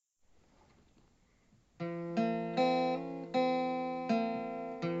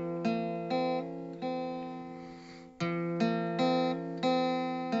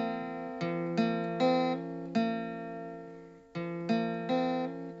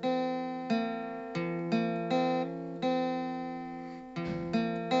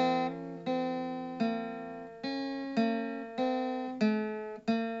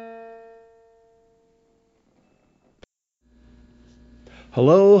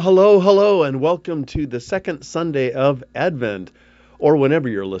Hello, hello, hello, and welcome to the second Sunday of Advent, or whenever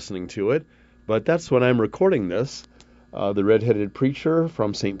you're listening to it. But that's when I'm recording this. The redheaded preacher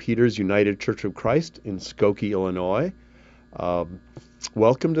from St. Peter's United Church of Christ in Skokie, Illinois.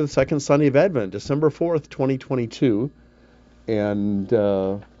 Welcome to the second Sunday of Advent, December 4th, 2022. And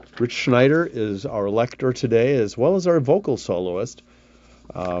Rich Schneider is our lector today, as well as our vocal soloist.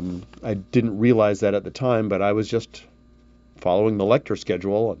 I didn't realize that at the time, but I was just following the lecture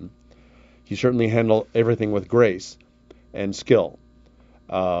schedule, and he certainly handled everything with grace and skill.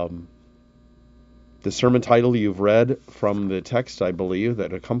 The sermon title you've read from the text, I believe,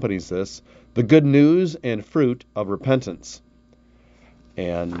 that accompanies this, The Good News and Fruit of Repentance.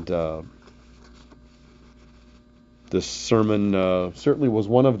 And this sermon certainly was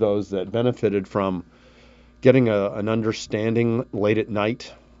one of those that benefited from getting an understanding late at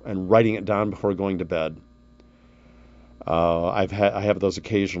night and writing it down before going to bed. I have those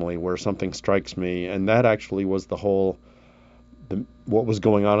occasionally where something strikes me, and that actually was what was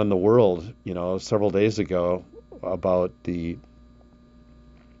going on in the world, several days ago about the,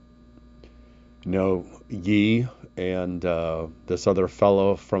 Yi and this other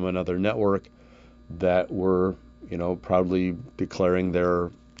fellow from another network that were, proudly declaring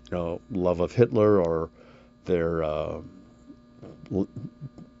their, love of Hitler or their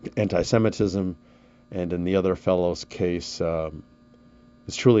anti-Semitism. And in the other fellow's case,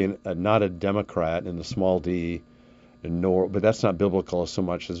 is truly not a Democrat in the small d, but that's not biblical so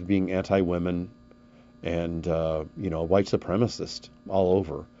much as being anti-women and, white supremacist all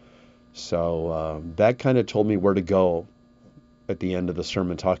over. So that kind of told me where to go at the end of the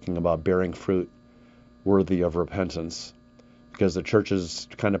sermon, talking about bearing fruit worthy of repentance, because the church has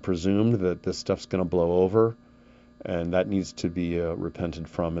kind of presumed that this stuff's going to blow over. And that needs to be repented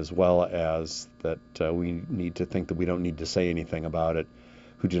from, as well as that we need to think that we don't need to say anything about it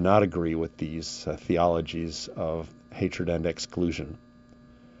who do not agree with these theologies of hatred and exclusion.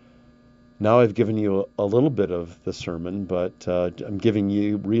 Now I've given you a little bit of the sermon, but I'm giving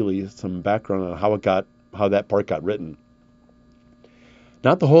you really some background on how that part got written.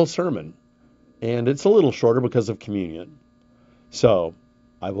 Not the whole sermon, and it's a little shorter because of communion. So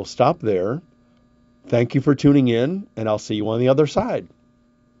I will stop there. Thank you for tuning in, and I'll see you on the other side.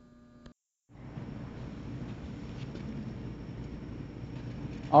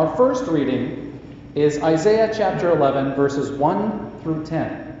 Our first reading is Isaiah chapter 11, verses 1 through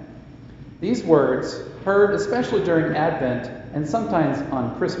 10. These words, heard especially during Advent and sometimes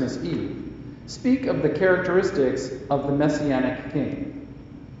on Christmas Eve, speak of the characteristics of the Messianic King.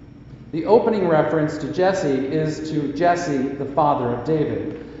 The opening reference to Jesse is to Jesse, the father of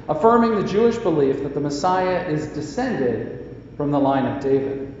David, affirming the Jewish belief that the Messiah is descended from the line of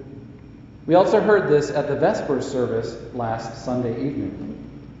David. We also heard this at the Vespers service last Sunday evening.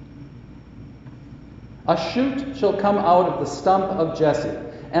 A shoot shall come out of the stump of Jesse,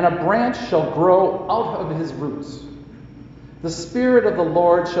 and a branch shall grow out of his roots. The Spirit of the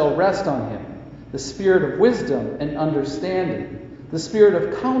Lord shall rest on him, the Spirit of wisdom and understanding, the Spirit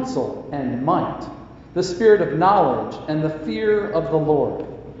of counsel and might, the Spirit of knowledge and the fear of the Lord.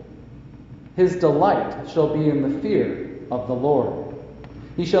 His delight shall be in the fear of the Lord.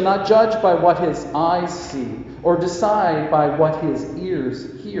 He shall not judge by what his eyes see, or decide by what his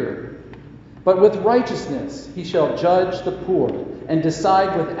ears hear. But with righteousness he shall judge the poor, and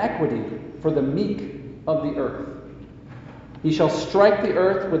decide with equity for the meek of the earth. He shall strike the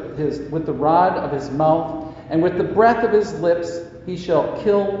earth with the rod of his mouth, and with the breath of his lips he shall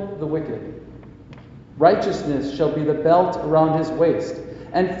kill the wicked. Righteousness shall be the belt around his waist,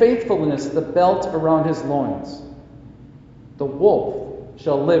 and faithfulness the belt around his loins. The wolf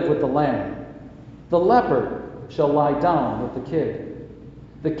shall live with the lamb. The leopard shall lie down with the kid.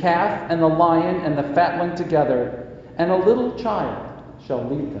 The calf and the lion and the fatling together, and a little child shall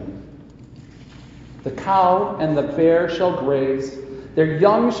lead them. The cow and the bear shall graze. Their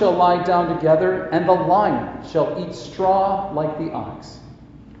young shall lie down together, and the lion shall eat straw like the ox.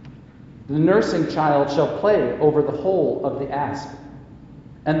 The nursing child shall play over the hole of the asp,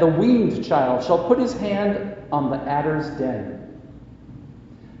 and the weaned child shall put his hand on the adder's den.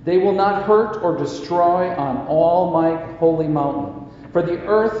 They will not hurt or destroy on all my holy mountain, for the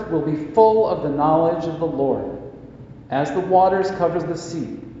earth will be full of the knowledge of the Lord, as the waters cover the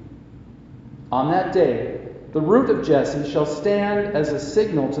sea. On that day, the root of Jesse shall stand as a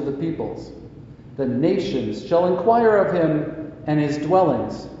signal to the peoples. The nations shall inquire of him, and his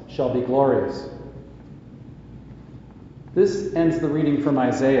dwellings shall be glorious. This ends the reading from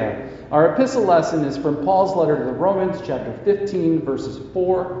Isaiah. Our epistle lesson is from Paul's letter to the Romans, chapter 15, verses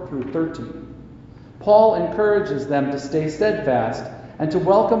 4 through 13. Paul encourages them to stay steadfast and to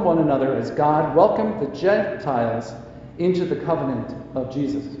welcome one another as God welcomed the Gentiles into the covenant of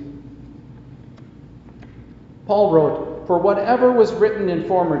Jesus. Paul wrote, "For whatever was written in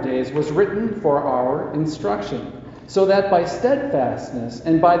former days was written for our instruction, so that by steadfastness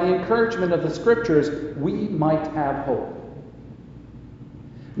and by the encouragement of the Scriptures we might have hope.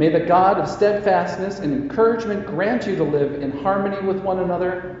 May the God of steadfastness and encouragement grant you to live in harmony with one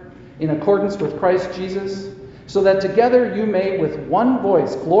another, in accordance with Christ Jesus, so that together you may with one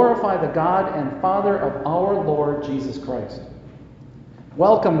voice glorify the God and Father of our Lord Jesus Christ.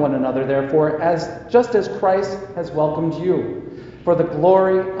 Welcome one another, therefore, just as Christ has welcomed you, for the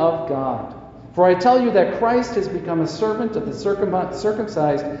glory of God. For I tell you that Christ has become a servant of the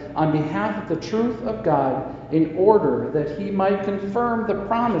circumcised on behalf of the truth of God, in order that he might confirm the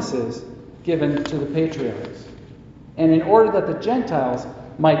promises given to the patriarchs, and in order that the Gentiles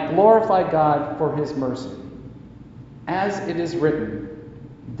might glorify God for his mercy. As it is written,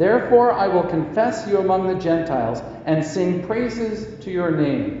 therefore I will confess you among the Gentiles and sing praises to your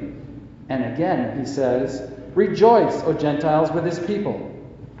name. And again he says, rejoice, O Gentiles, with his people.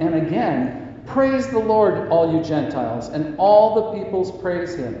 And again, praise the Lord, all you Gentiles, and all the peoples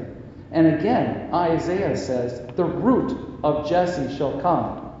praise him. And again, Isaiah says, the root of Jesse shall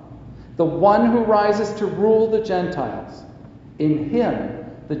come, the one who rises to rule the Gentiles. In him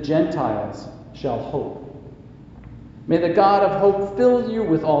the Gentiles shall hope. May the God of hope fill you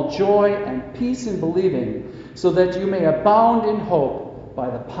with all joy and peace in believing, so that you may abound in hope by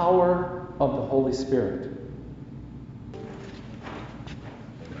the power of the Holy Spirit.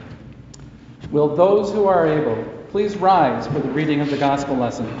 Will those who are able please rise for the reading of the gospel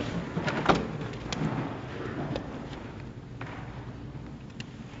lesson?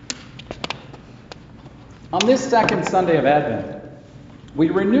 On this second Sunday of Advent, we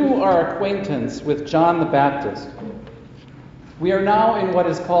renew our acquaintance with John the Baptist. We are now in what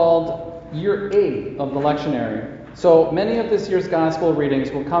is called Year A of the lectionary, so many of this year's gospel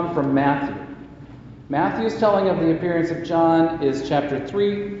readings will come from Matthew. Matthew's telling of the appearance of John is chapter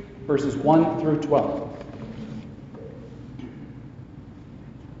 3, verses 1 through 12.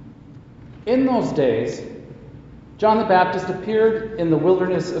 In those days, John the Baptist appeared in the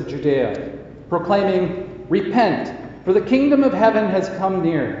wilderness of Judea, proclaiming, repent, for the kingdom of heaven has come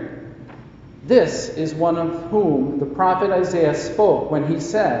near. This is one of whom the prophet Isaiah spoke when he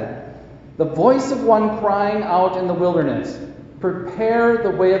said, the voice of one crying out in the wilderness, prepare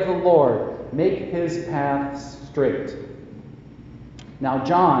the way of the Lord, make his paths straight. Now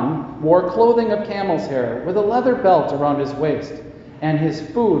John wore clothing of camel's hair with a leather belt around his waist, and his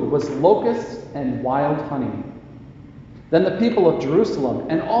food was locusts and wild honey. Then the people of Jerusalem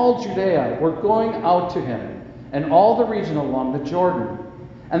and all Judea were going out to him, and all the region along the Jordan,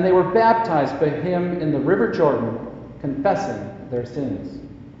 and they were baptized by him in the river Jordan, confessing their sins.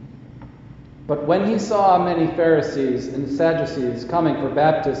 But when he saw many Pharisees and Sadducees coming for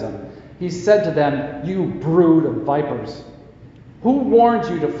baptism, he said to them, you brood of vipers, who warned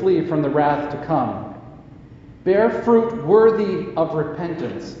you to flee from the wrath to come? Bear fruit worthy of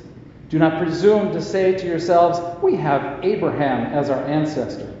repentance. Do not presume to say to yourselves, we have Abraham as our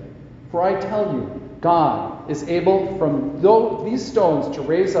ancestor. For I tell you, God is able from these stones to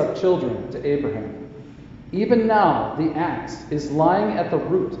raise up children to Abraham. Even now the axe is lying at the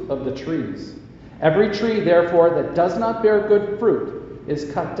root of the trees. Every tree, therefore, that does not bear good fruit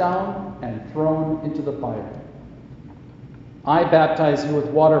is cut down and thrown into the fire. I baptize you with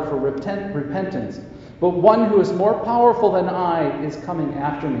water for repentance, but one who is more powerful than I is coming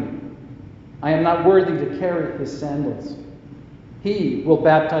after me. I am not worthy to carry his sandals. He will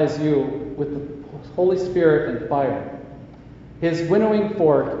baptize you with the Holy Spirit and fire. His winnowing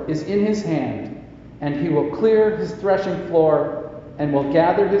fork is in his hand, and he will clear his threshing floor and will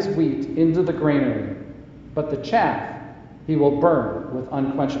gather his wheat into the granary. But the chaff he will burn with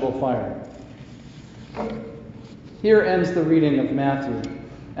unquenchable fire. Here ends the reading of Matthew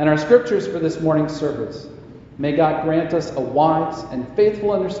and our scriptures for this morning's service. May God grant us a wise and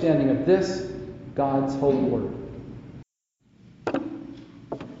faithful understanding of this, God's holy word.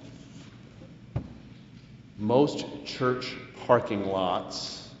 Most church parking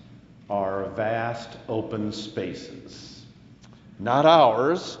lots are vast open spaces. Not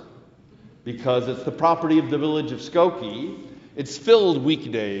ours, because it's the property of the village of Skokie. It's filled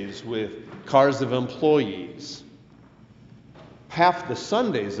weekdays with cars of employees. Half the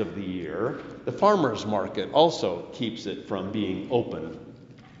Sundays of the year, the farmers market also keeps it from being open.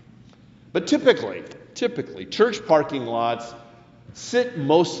 But typically, church parking lots sit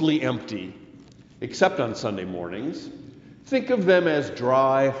mostly empty, except on Sunday mornings. Think of them as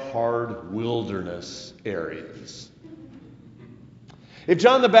dry, hard wilderness areas. If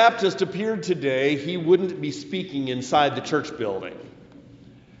John the Baptist appeared today, he wouldn't be speaking inside the church building.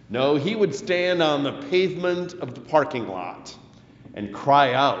 No, he would stand on the pavement of the parking lot and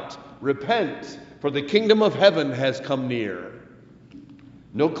cry out, "Repent, for the kingdom of heaven has come near."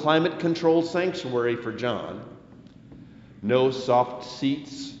 No climate-controlled sanctuary for John. No soft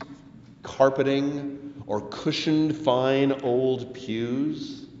seats, carpeting, or cushioned fine old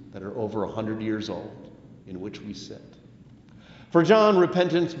pews that are over 100 years old in which we sit. For John,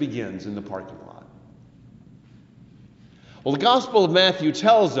 repentance begins in the parking lot. Well, the Gospel of Matthew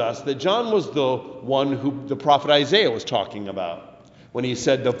tells us that John was the one who the prophet Isaiah was talking about when he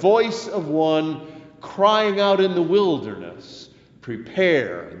said, "The voice of one crying out in the wilderness,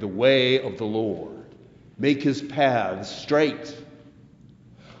 prepare the way of the Lord, make his paths straight."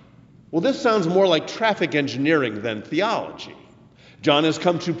 Well, this sounds more like traffic engineering than theology. John has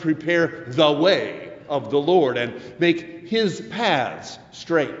come to prepare the way of the Lord and make his paths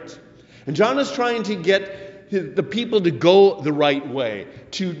straight. And John is trying to get the people to go the right way,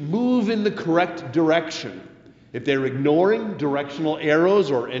 to move in the correct direction. If they're ignoring directional arrows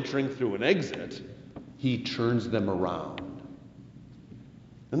or entering through an exit, he turns them around.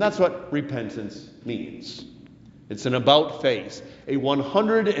 And that's what repentance means. It's an about-face, a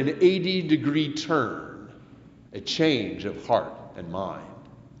 180-degree turn, a change of heart and mind.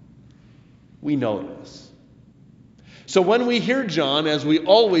 We know this. So when we hear John, as we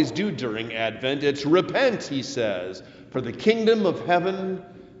always do during Advent, it's repent, he says, for the kingdom of heaven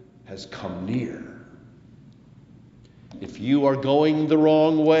has come near. If you are going the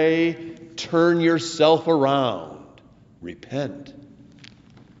wrong way, turn yourself around. Repent.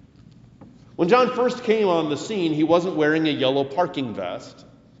 When John first came on the scene, he wasn't wearing a yellow parking vest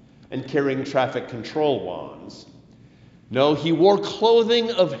and carrying traffic control wands. No, he wore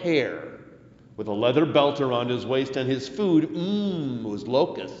clothing of hair with a leather belt around his waist, and his food was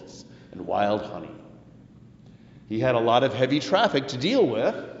locusts and wild honey. He had a lot of heavy traffic to deal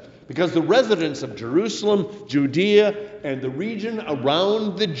with because the residents of Jerusalem, Judea, and the region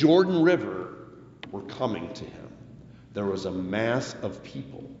around the Jordan River were coming to him. There was a mass of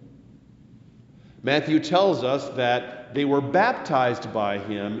people. Matthew tells us that they were baptized by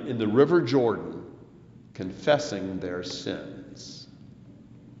him in the River Jordan, confessing their sins.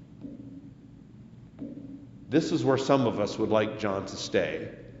 This is where some of us would like John to stay,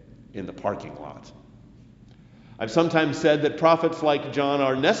 in the parking lot. I've sometimes said that prophets like John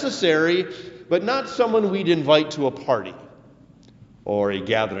are necessary, but not someone we'd invite to a party or a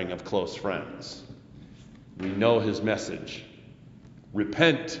gathering of close friends. We know his message.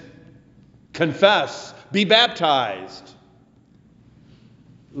 Repent, confess, be baptized.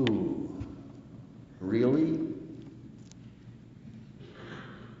 Ooh, really?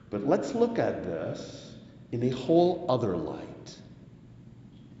 But let's look at this in a whole other light.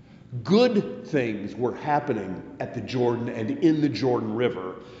 Good things were happening at the Jordan and in the Jordan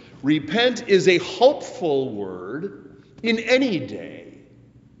River. Repent is a hopeful word in any day,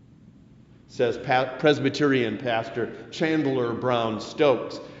 says Presbyterian pastor Chandler Brown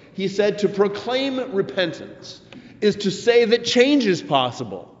Stokes. He said, to proclaim repentance is to say that change is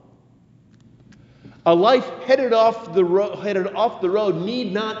possible. A life headed off the road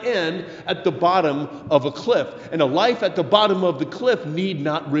need not end at the bottom of a cliff, and a life at the bottom of the cliff need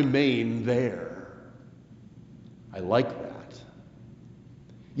not remain there. I like that.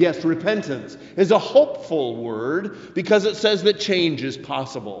 Yes, repentance is a hopeful word because it says that change is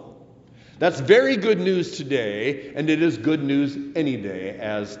possible. That's very good news today, and it is good news any day,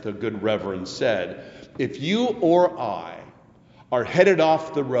 as the good Reverend said. If you or I are headed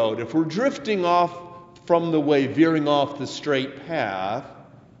off the road, if we're drifting off from the way, veering off the straight path,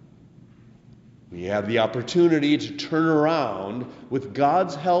 we have the opportunity to turn around. With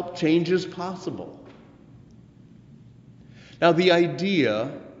God's help, change is possible. Now, the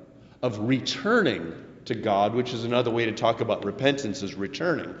idea of returning to God, which is another way to talk about repentance, is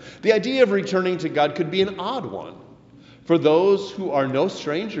returning. The idea of returning to God could be an odd one for those who are no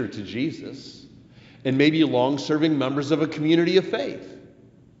stranger to Jesus and maybe long-serving members of a community of faith.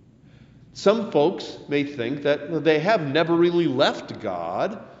 Some folks may think that they have never really left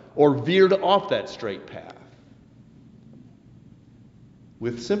God or veered off that straight path.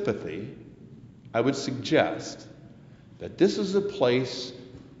 With sympathy, I would suggest that this is a place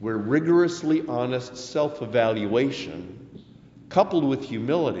where rigorously honest self-evaluation, coupled with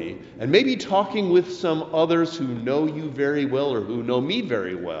humility, and maybe talking with some others who know you very well or who know me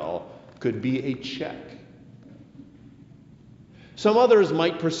very well, could be a check. Some others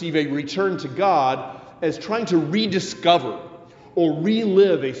might perceive a return to God as trying to rediscover or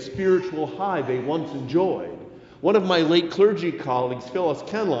relive a spiritual high they once enjoyed, One of my late clergy colleagues, Phyllis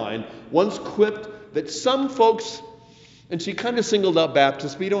Kenline, once quipped that some folks, and she kind of singled out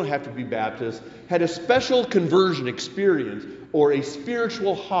Baptists, but you don't have to be Baptist, had a special conversion experience or a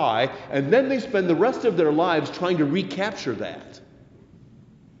spiritual high, and then they spend the rest of their lives trying to recapture that.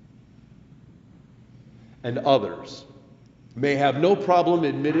 And others may have no problem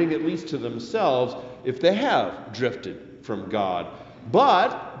admitting, at least to themselves, if they have drifted from God.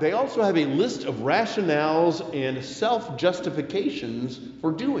 But they also have a list of rationales and self-justifications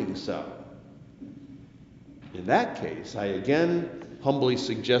for doing so. In that case, I again humbly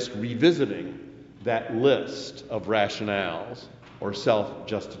suggest revisiting that list of rationales or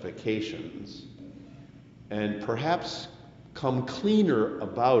self-justifications and perhaps come cleaner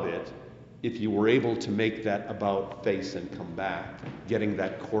about it if you were able to make that about face and come back, getting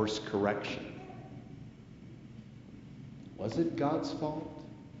that course correction. Was it God's fault?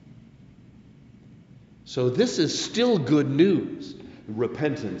 So this is still good news.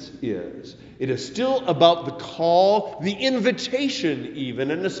 Repentance is. It is still about the call, the invitation even,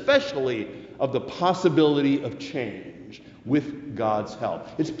 and especially of the possibility of change with God's help.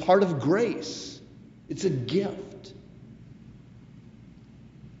 It's part of grace. It's a gift.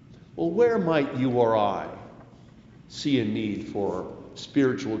 Well, where might you or I see a need for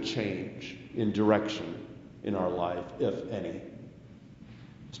spiritual change in direction in our life, if any,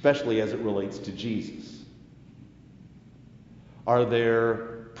 especially as it relates to Jesus? Are there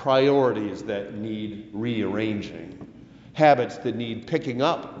priorities that need rearranging? Habits that need picking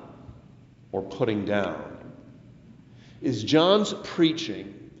up or putting down? Is John's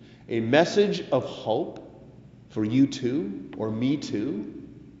preaching a message of hope for you too, or me too?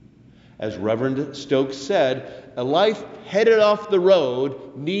 As Reverend Stokes said, a life headed off the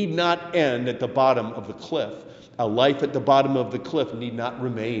road need not end at the bottom of the cliff. A life at the bottom of the cliff need not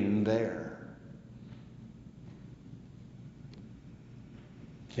remain there.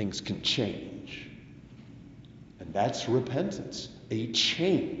 Things can change. And that's repentance, a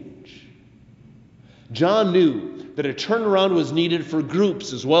change. John knew that a turnaround was needed for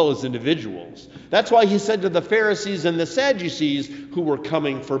groups as well as individuals. That's why he said to the Pharisees and the Sadducees who were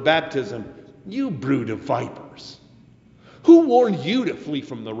coming for baptism, "You brood of vipers, who warned you to flee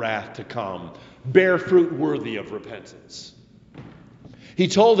from the wrath to come? Bear fruit worthy of repentance." He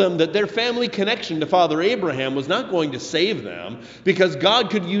told them that their family connection to Father Abraham was not going to save them because God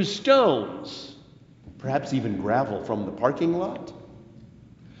could use stones, perhaps even gravel from the parking lot,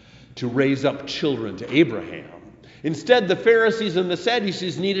 to raise up children to Abraham. Instead, the Pharisees and the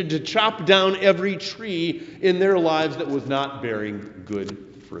Sadducees needed to chop down every tree in their lives that was not bearing good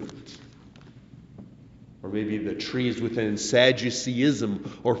fruit. Or maybe the trees within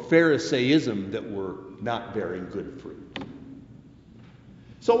Sadduceeism or Pharisaism that were not bearing good fruit.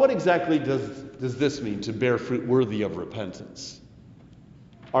 So what exactly does this mean, to bear fruit worthy of repentance?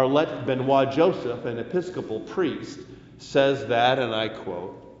 Arlette Benoit Joseph, an Episcopal priest, says that, and I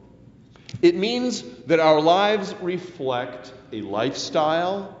quote, "It means that our lives reflect a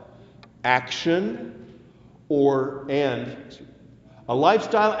lifestyle, action,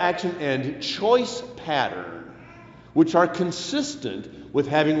 and choice pattern which are consistent with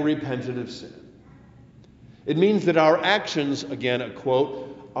having repented of sin. It means that our actions," again a quote,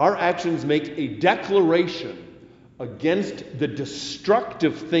 "our actions make a declaration against the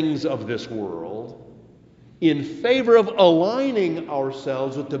destructive things of this world in favor of aligning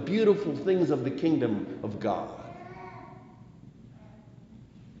ourselves with the beautiful things of the kingdom of God."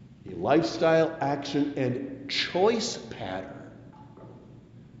 A lifestyle, action, and choice pattern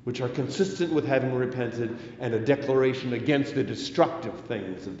which are consistent with having repented, and a declaration against the destructive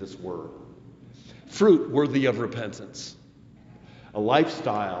things of this world. Fruit worthy of repentance. A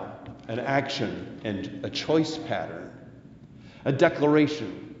lifestyle, an action, and a choice pattern. A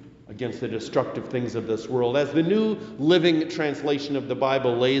declaration against the destructive things of this world. As the New Living Translation of the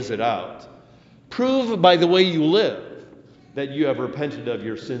Bible lays it out, prove by the way you live that you have repented of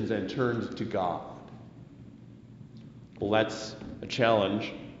your sins and turned to God. Well, that's a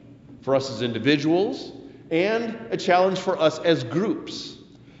challenge for us as individuals and a challenge for us as groups.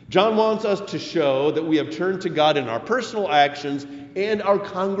 John wants us to show that we have turned to God in our personal actions and our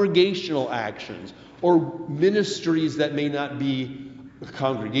congregational actions, or ministries that may not be a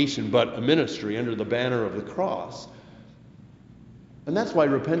congregation but a ministry under the banner of the cross. And that's why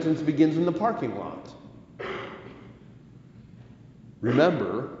repentance begins in the parking lot.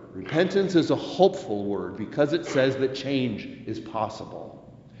 Remember, repentance is a hopeful word because it says that change is possible.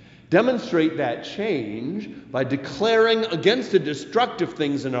 Demonstrate that change by declaring against the destructive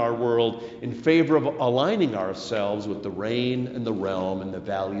things in our world in favor of aligning ourselves with the reign and the realm and the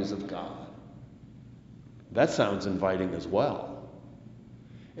values of God. That sounds inviting as well.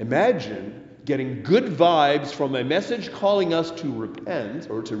 Imagine getting good vibes from a message calling us to repent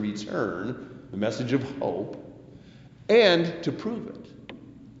or to return, the message of hope, and to prove it,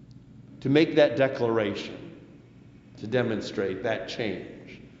 to make that declaration, to demonstrate that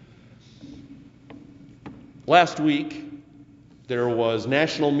change. Last week, there was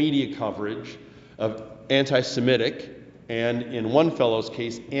national media coverage of anti-Semitic and, in one fellow's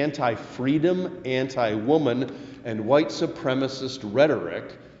case, anti-freedom, anti-woman, and white supremacist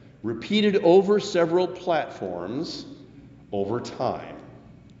rhetoric repeated over several platforms over time.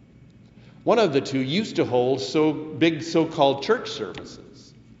 One of the two used to hold big so-called church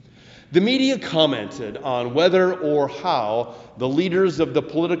services. The media commented on whether or how the leaders of the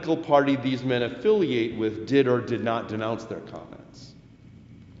political party these men affiliate with did or did not denounce their comments.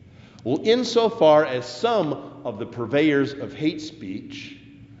 Well, insofar as some of the purveyors of hate speech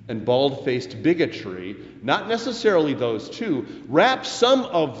and bald-faced bigotry, not necessarily those two, wrap some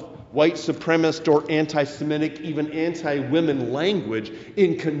of white supremacist or anti-Semitic, even anti-women language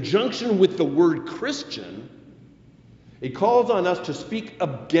in conjunction with the word Christian, it calls on us to speak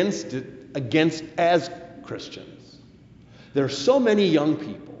against as Christians. There are so many young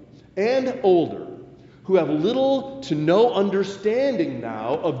people and older who have little to no understanding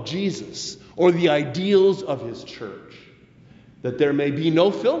now of Jesus or the ideals of his church, that there may be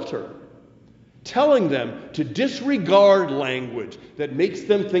no filter telling them to disregard language that makes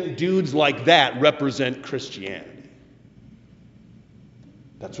them think dudes like that represent Christianity.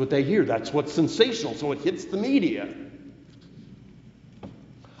 That's what they hear. That's what's sensational, so it hits the media.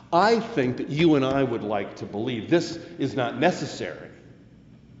 I think that you and I would like to believe this is not necessary.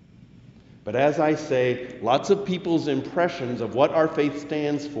 But as I say, lots of people's impressions of what our faith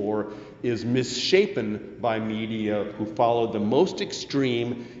stands for is misshapen by media who follow the most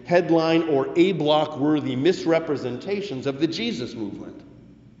extreme headline or A-block-worthy misrepresentations of the Jesus movement.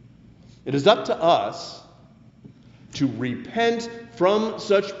 It is up to us to repent from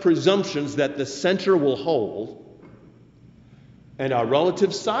such presumptions that the center will hold, and our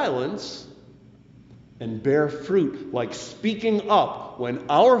relative silence, and bear fruit like speaking up when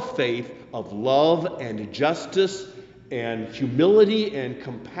our faith of love and justice and humility and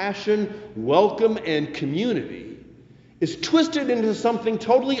compassion, welcome and community is twisted into something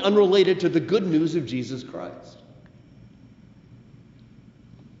totally unrelated to the good news of Jesus Christ.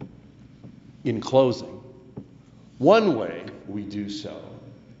 In closing, one way we do so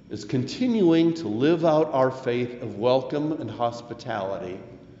is continuing to live out our faith of welcome and hospitality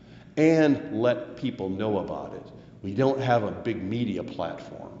and let people know about it. We don't have a big media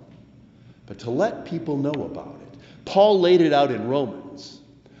platform, but to let people know about it. Paul laid it out in Romans.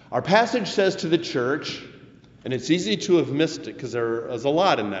 Our passage says to the church, and it's easy to have missed it because there's a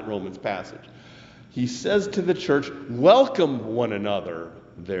lot in that Romans passage. He says to the church, welcome one another,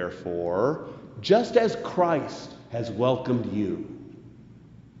 therefore, just as Christ has welcomed you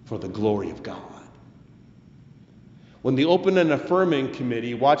for the glory of God. When the Open and Affirming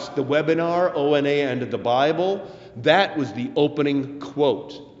Committee watched the webinar, ONA and the Bible, that was the opening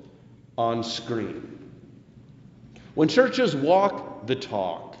quote on screen. When churches walk the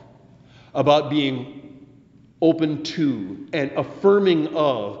talk about being open to and affirming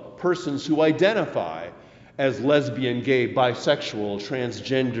of persons who identify as lesbian, gay, bisexual,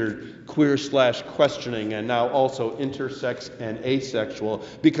 transgender, queer/questioning, and now also intersex and asexual,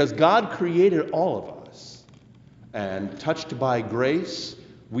 because God created all of us. And touched by grace,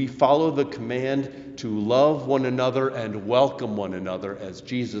 we follow the command to love one another and welcome one another as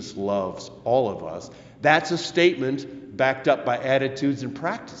Jesus loves all of us. That's a statement backed up by attitudes and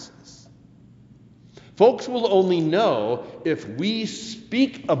practices. Folks will only know if we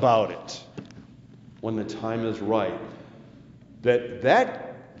speak about it when the time is right.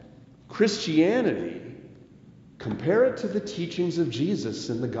 That Christianity, compare it to the teachings of Jesus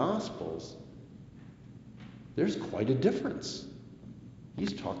in the Gospels, there's quite a difference.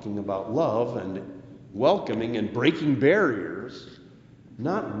 He's talking about love and welcoming and breaking barriers,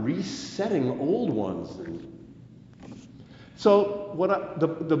 not resetting old ones. So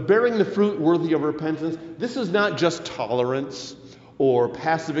the bearing the fruit worthy of repentance, this is not just tolerance or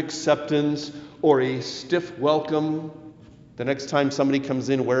passive acceptance or a stiff welcome the next time somebody comes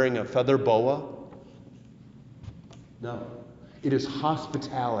in wearing a feather boa. No, it is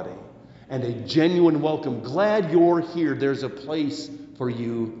hospitality and a genuine welcome. Glad you're here. There's a place for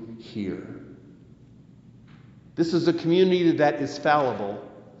you here. This is a community that is fallible,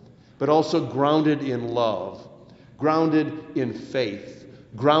 but also grounded in love, grounded in faith,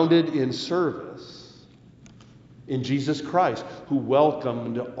 grounded in service, in Jesus Christ, who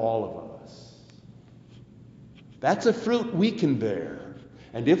welcomed all of us. That's a fruit we can bear.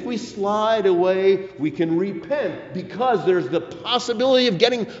 And if we slide away, we can repent because there's the possibility of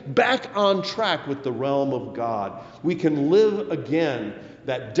getting back on track with the realm of God. We can live again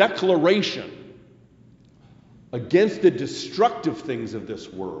that declaration against the destructive things of this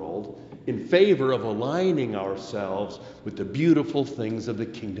world in favor of aligning ourselves with the beautiful things of the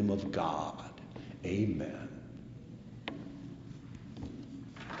kingdom of God. Amen.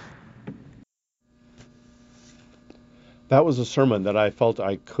 That was a sermon that I felt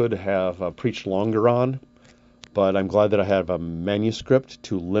I could have preached longer on, but I'm glad that I have a manuscript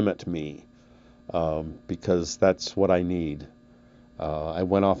to limit me, because that's what I need. I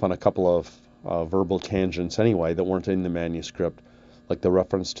went off on a couple of verbal tangents anyway that weren't in the manuscript, like the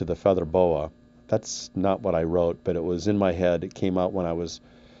reference to the feather boa. That's not what I wrote, but it was in my head. It came out when I was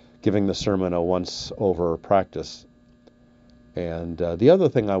giving the sermon a once-over practice. And the other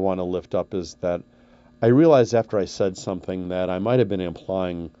thing I want to lift up is that I realized after I said something that I might have been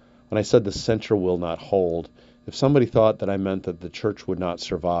implying when I said the center will not hold. If somebody thought that I meant that the church would not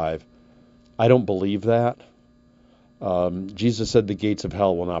survive, I don't believe that. Jesus said the gates of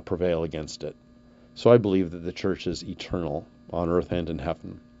hell will not prevail against it. So I believe that the church is eternal on earth and in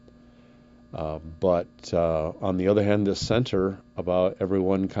heaven. But on the other hand, this center about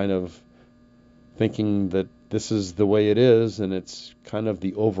everyone kind of thinking that this is the way it is, and it's kind of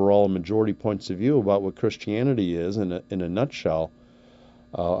the overall majority points of view about what Christianity is in a nutshell,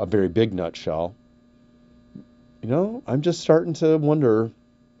 a very big nutshell. You know, I'm just starting to wonder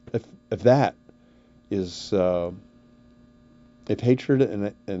if that is, if hatred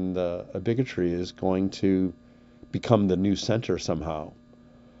and a bigotry is going to become the new center somehow,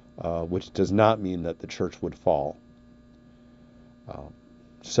 which does not mean that the church would fall.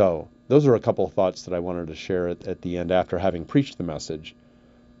 So those are a couple of thoughts that I wanted to share at the end after having preached the message.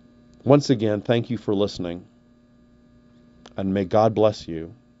 Once again, thank you for listening. And may God bless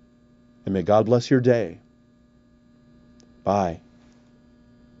you. And may God bless your day. Bye.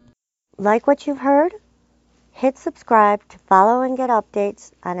 Like what you've heard? Hit subscribe to follow and get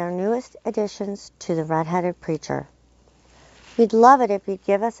updates on our newest additions to The Red-Headed Preacher. We'd love it if you'd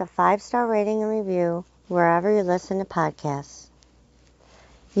give us a 5-star rating and review wherever you listen to podcasts.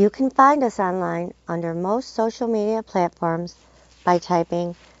 You can find us online under most social media platforms by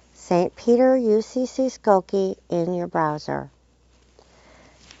typing St. Peter UCC Skokie in your browser.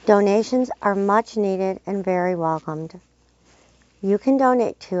 Donations are much needed and very welcomed. You can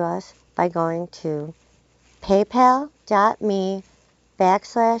donate to us by going to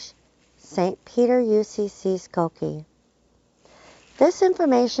paypal.me/St. Peter UCC Skokie. This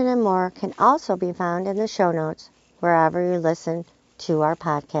information and more can also be found in the show notes wherever you listen to our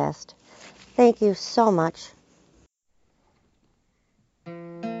podcast. Thank you so much